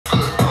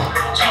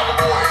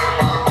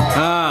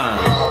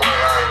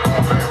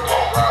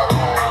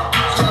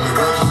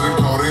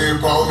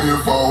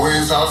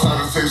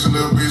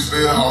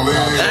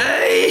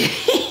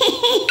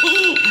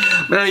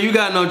Man, you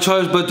got no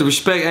choice but to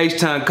respect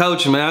H-Town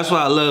culture, man. That's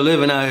why I love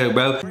living out here,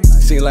 bro.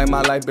 Seem like my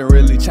life been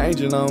really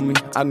changing on me.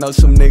 I know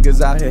some niggas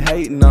out here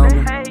hating on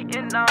me.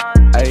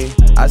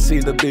 Ayy, I see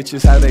the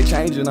bitches how they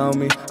changing on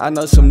me. I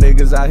know some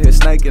niggas out here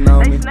snaking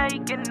on me.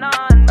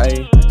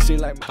 Ayy, seem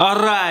like.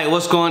 Alright,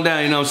 what's going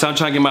down? You know what I'm saying? I'm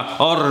trying to get my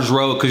orders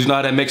rolled, cause you know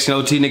how that Mexican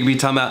OT nigga be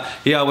talking about.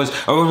 He always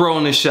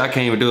rolling this shit. I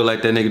can't even do it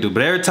like that nigga do.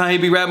 But every time he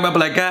be rapping, I be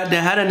like, God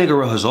damn, how that nigga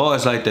roll his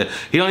R's like that?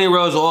 He don't even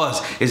roll his R's.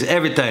 It's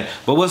everything.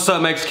 But what's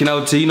up, Mexican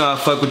OT? You know I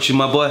fuck with you,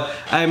 my boy.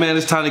 Hey man,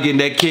 it's time to get in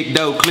that kick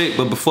dough click.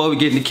 But before we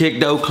get in the kick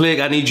dough click,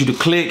 I need you to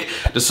click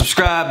the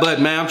subscribe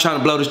button, man. I'm trying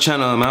to blow this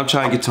channel up, man. I'm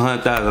trying to get to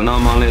 100,000. I know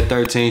I'm only at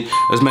 13.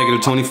 Let's make it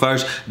the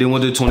 21st. Then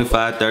we'll do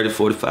 25, 30,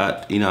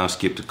 45. You know, I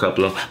skipped a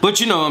couple of them. But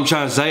you know what I'm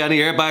trying to say. I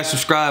need everybody to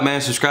subscribe,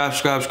 man. Subscribe.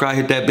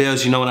 Hit that bell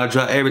so you know when I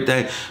drop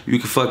everything. You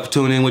can fuck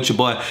tune in with your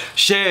boy.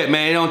 Share it,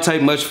 man. It don't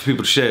take much for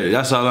people to share it.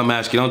 That's all I'm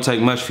asking. It don't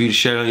take much for you to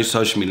share it on your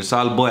social media. That's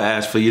all the boy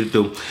asks for you to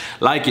do.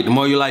 Like it. The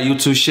more you like, you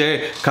too,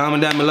 share it.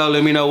 Comment down below.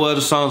 Let me know what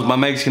other songs by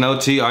Mexican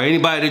OT or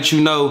anybody that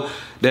you know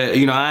that,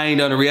 you know, I ain't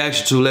done a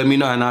reaction to, let me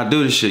know and I'll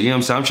do this shit. You know what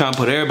I'm saying? I'm trying to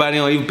put everybody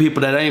on, even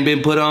people that ain't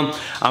been put on.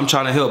 I'm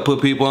trying to help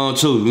put people on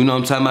too. You know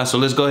what I'm talking about? So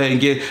let's go ahead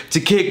and get to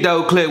kick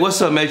dough click. What's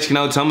up, Mexican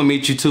OT? I'm gonna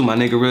meet you too, my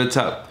nigga, real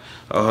top.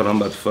 Oh, hold on, I'm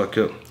about to fuck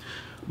up.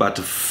 About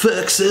to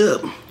fuck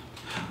up.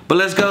 But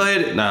let's go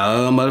ahead.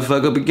 Nah, I'm about to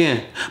fuck up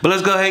again. But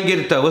let's go ahead and get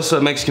it though. What's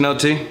up, Mexican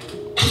OT?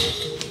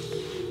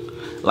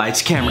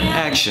 Lights, camera,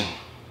 action.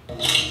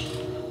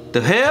 The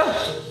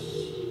hell?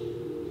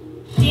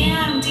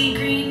 Damn, D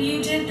Green,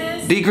 you did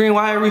this? D Green,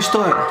 why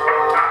restart?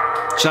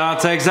 Shout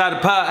out to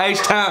Exotic Pop,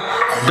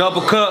 H-Town,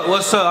 double cup.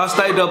 What's up? I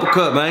stay double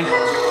cup, man.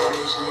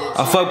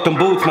 I fucked them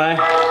boots, man.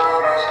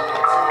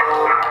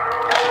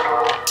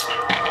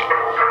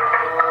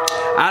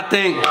 I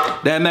think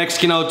that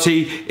Mexican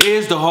OT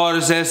is the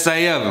hardest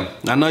essay ever.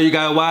 I know you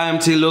got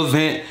YMT Lil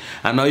Vent.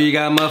 I know you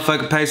got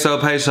motherfucking peso,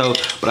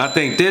 but I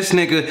think this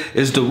nigga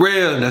is the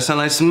real. That sound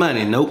like some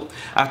money. Nope.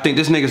 I think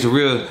this nigga's the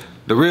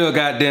real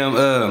goddamn,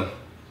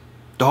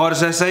 the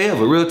hardest essay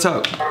ever. Real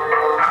talk.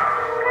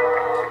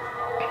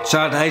 Shout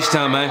out to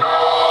H-Town, man.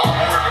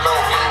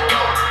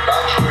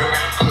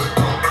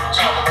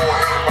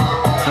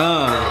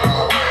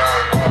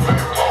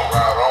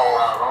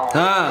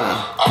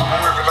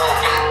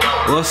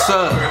 What's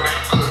up?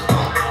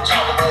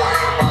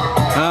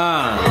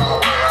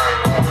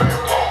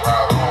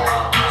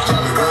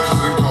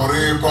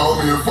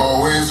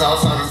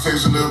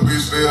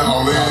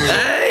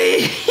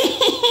 Hey!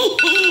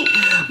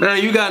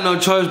 Man, you got no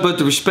choice but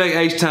to respect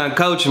H-Town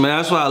culture, man.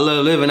 That's why I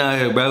love living out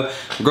here, bro.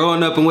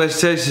 Growing up in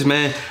West Texas,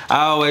 man,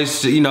 I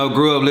always, you know,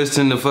 grew up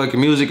listening to fucking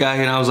music out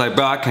here, and I was like,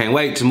 bro, I can't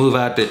wait to move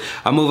out there.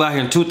 I moved out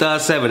here in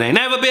 2007. Ain't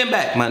never been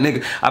back, my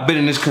nigga. I've been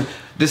in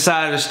this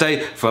side of the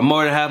state for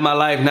more than half my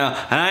life now,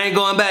 and I ain't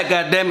going back,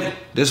 goddammit.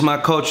 This is my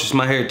culture, it's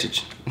my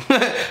heritage.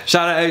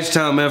 Shout out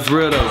H-Town, man, for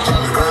real though.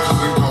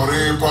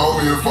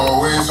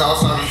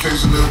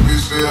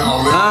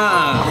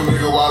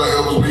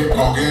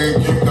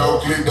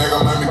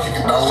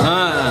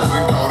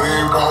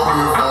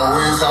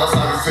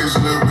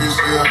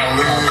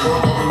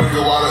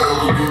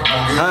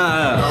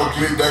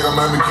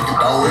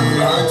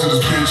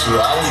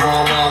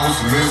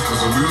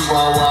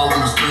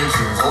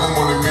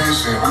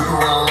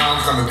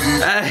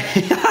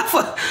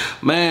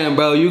 Man,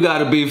 bro, you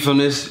gotta be from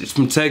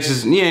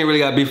Texas. You ain't really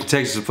gotta be from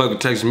Texas to fuck with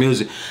Texas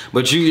music,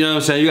 but you know what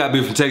I'm saying, you gotta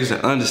be from Texas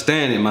to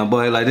understand it, my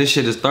boy. Like, this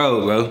shit is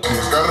throw, bro.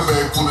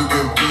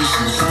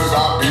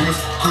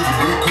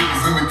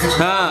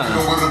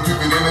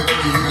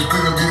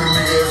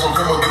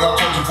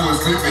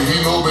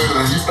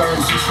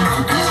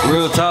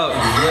 Real talk.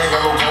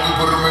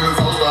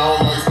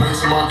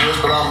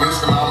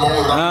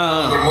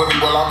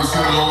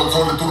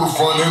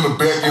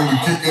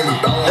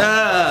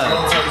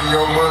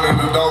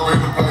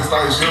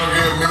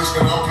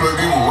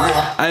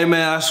 Hey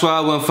man, I swear I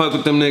wouldn't fuck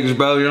with them niggas,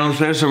 bro. You know what I'm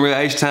saying? Some real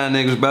H-Town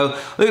niggas, bro.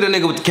 Look at that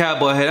nigga with the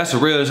cowboy head. That's a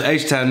real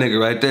H-Town nigga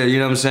right there. You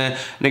know what I'm saying?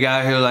 Nigga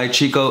out here like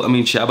Chico. I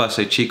mean, I'm about to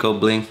say Chico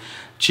Bling.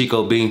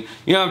 Chico Bean.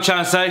 You know what I'm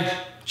trying to say?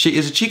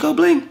 Is it Chico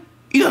Bling?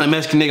 You know the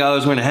Mexican nigga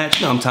always wearing a hat.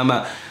 You know what I'm talking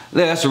about?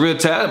 Yeah, that's a real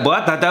talent. Boy,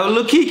 I thought that was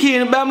Lil Kiki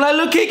in the back. I'm like,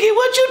 Lil Kiki,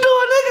 what you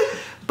doing, nigga?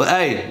 But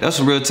hey, that's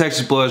some real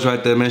Texas boys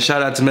right there, man.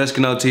 Shout out to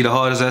Mexican OT, the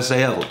hardest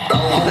essay ever.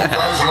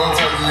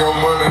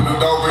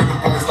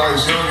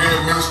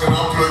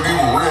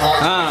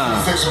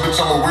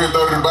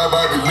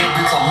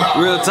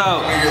 Real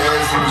talk.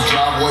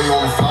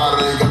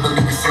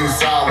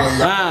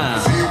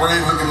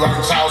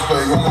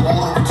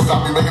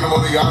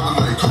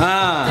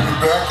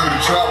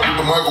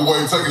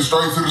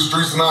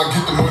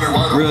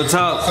 Real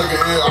talk.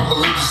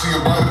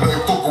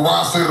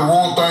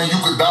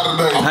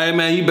 Hey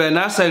man, you better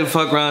not say the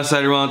fuck around and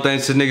say the wrong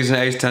things to niggas in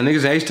H-Town.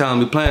 Niggas in H-Town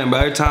be playing, bro.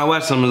 Every time I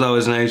watch something, it's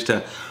always in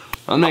H-Town.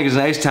 Them niggas in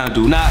H-Town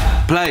do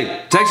not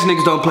play. Texas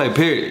niggas don't play,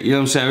 period. You know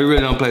what I'm saying? We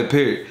really don't play,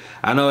 period.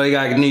 I know they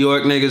got New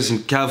York niggas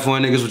and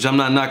California niggas, which I'm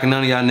not knocking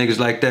none of y'all niggas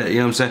like that. You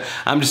know what I'm saying?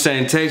 I'm just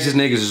saying Texas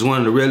niggas is one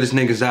of the realest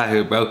niggas out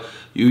here, bro.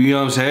 You know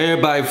what I'm saying?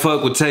 Everybody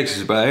fuck with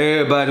Texas, bro.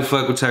 Everybody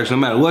fuck with Texas. No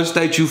matter what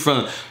state you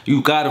from,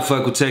 you gotta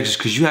fuck with Texas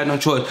because you had no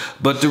choice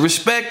but to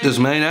respect us,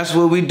 man. That's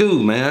what we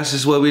do, man. That's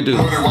just what we do.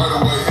 If I take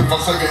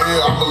a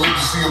head, I'ma let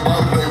you see a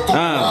body today. Fuck,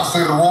 I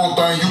say the wrong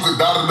thing, you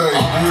could die today.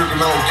 I'm working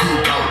on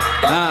kid,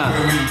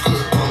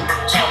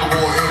 Chopper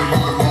going in,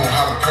 mother,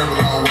 how to pay a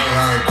long way.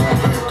 I ain't going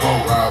back,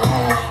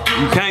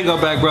 bro. You can't go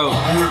back, bro.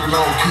 I'm working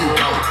on kid,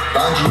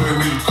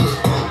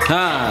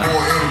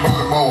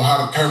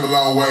 how to pay a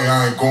long way.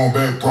 I ain't going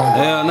back, bro.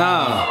 Hell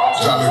no.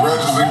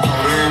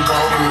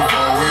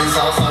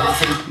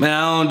 Man,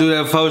 I don't do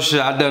that faux shit.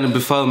 I done it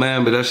before,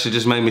 man, but that shit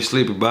just made me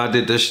sleepy, bro. I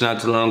did that shit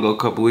not too long ago, a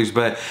couple weeks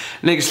back.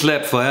 Niggas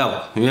slept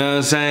forever. You know what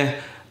I'm saying?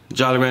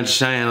 Jolly Rancher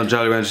Shane, no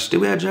Jolly Rancher.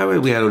 Did we have Jolly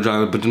Rancher? We had no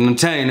Jolly Rancher, but I'm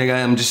telling you,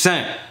 nigga, I'm just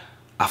saying.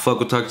 I fuck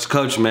with Turkish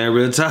culture, man,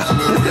 real time.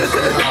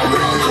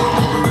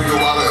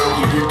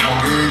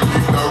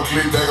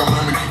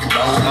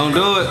 Don't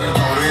do it.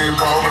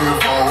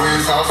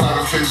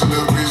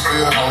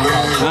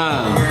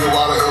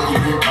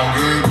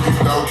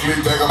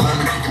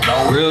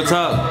 Real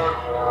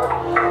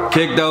talk.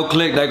 Kick though,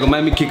 click, they gon'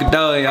 make me kick a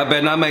door. I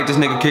better not make this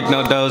nigga kick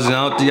no doors. I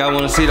don't think y'all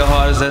wanna see the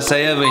hardest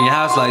essay ever in your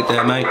house like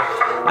that, man.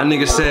 That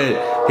nigga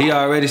said he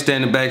already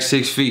standing back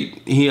 6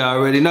 feet. He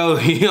already know,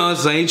 you know what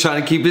I'm saying? He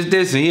trying to keep his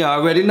distance, he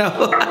already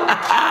know.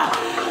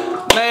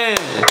 Man.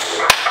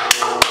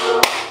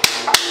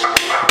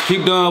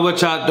 Keep doing what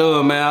y'all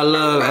doing, man. I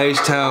love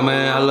H-Town,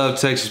 man. I love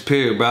Texas,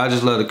 period, bro. I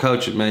just love the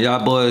culture, man.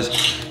 Y'all boys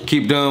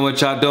keep doing what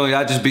y'all doing.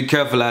 Y'all just be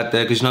careful out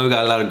there, because you know we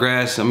got a lot of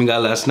grass. I mean, we got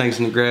a lot of snakes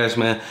in the grass,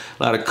 man.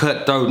 A lot of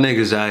cutthroat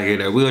niggas out here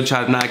that we'll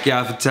try to knock you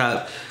off the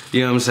top.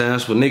 You know what I'm saying?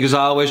 That's what niggas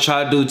always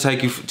try to do,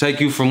 take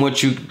you from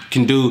what you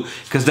can do,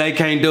 because they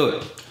can't do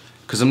it.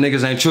 Because them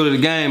niggas ain't true to the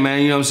game,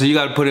 man. You know what I'm saying? You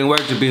got to put in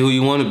work to be who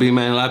you want to be,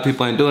 man. A lot of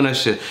people ain't doing that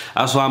shit.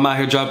 That's why I'm out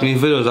here dropping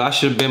these videos. I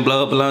should have been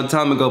blown up a long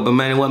time ago, but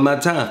man, it wasn't my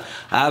time.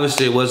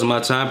 Obviously, it wasn't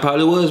my time.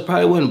 Probably was,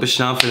 probably wasn't, but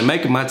shit, I'm finna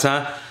make it my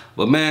time.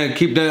 But man,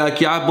 keep doing,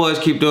 like y'all boys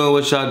keep doing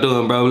what y'all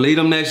doing, bro. Leave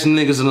them next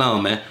niggas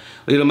alone, man.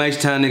 Leave them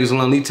H-Town niggas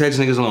alone. Leave Texas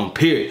niggas alone,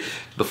 period.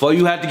 Before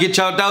you have to get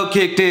your dough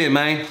kicked in,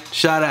 man.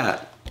 Shout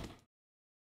out.